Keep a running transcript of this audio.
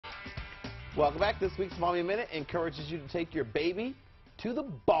Welcome back. This week's Mommy Minute encourages you to take your baby to the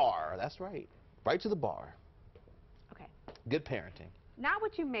bar. That's right. Right to the bar. Okay. Good parenting. Not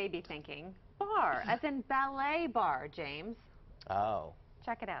what you may be thinking. Bar, as in ballet bar, James. Oh.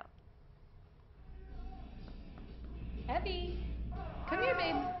 Check it out. Evie, come here,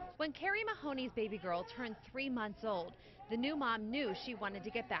 babe. When Carrie Mahoney's baby girl turned 3 months old, the new mom knew she wanted to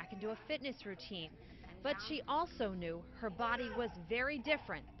get back into a fitness routine. But she also knew her body was very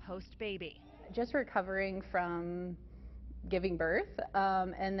different post-baby. Just recovering from giving birth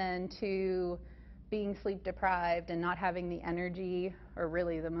and then to being sleep deprived and not having the energy or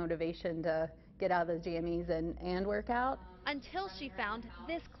really the motivation to get out of those jammies and work out. Until she found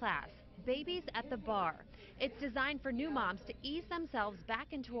this class, Babies at the Bar. It's designed for new moms to ease themselves back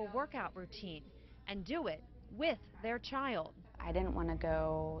into a workout routine and do it with their child. I didn't want to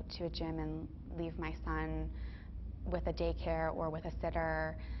go to a gym and leave my son with a daycare or with a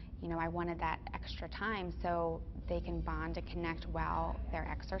sitter. You know, I wanted that extra time so they can bond and connect while they're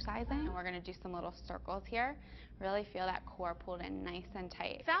exercising. And we're going to do some little circles here. Really feel that core pulled in nice and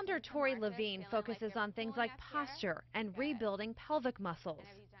tight. Founder Tori Levine focuses on things like posture and rebuilding pelvic muscles.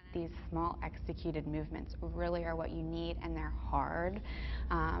 These small executed movements really are what you need, and they're hard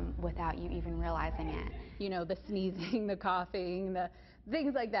without you even realizing it. You know, the sneezing, the coughing, the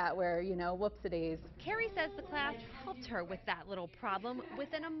things like that where, you know, whoops-a-days. Carrie says the class helped her with that little problem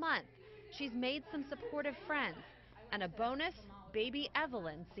within a month. She's made some supportive friends. And a bonus, baby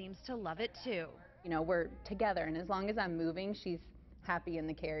Evelyn seems to love it too. You know, we're together, and as long as I'm moving, she's happy in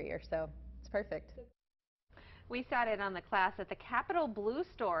the carrier, so it's perfect. We sat in on the class at the Capital Blue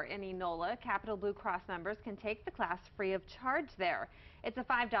store in Enola. Capital Blue Cross members can take the class free of charge there. It's a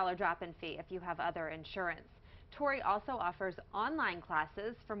 $5 drop-in fee if you have other insurance. Tori also offers online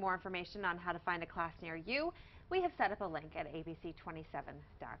classes. For more information on how to find a class near you, we have set up a link at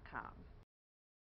ABC27.com.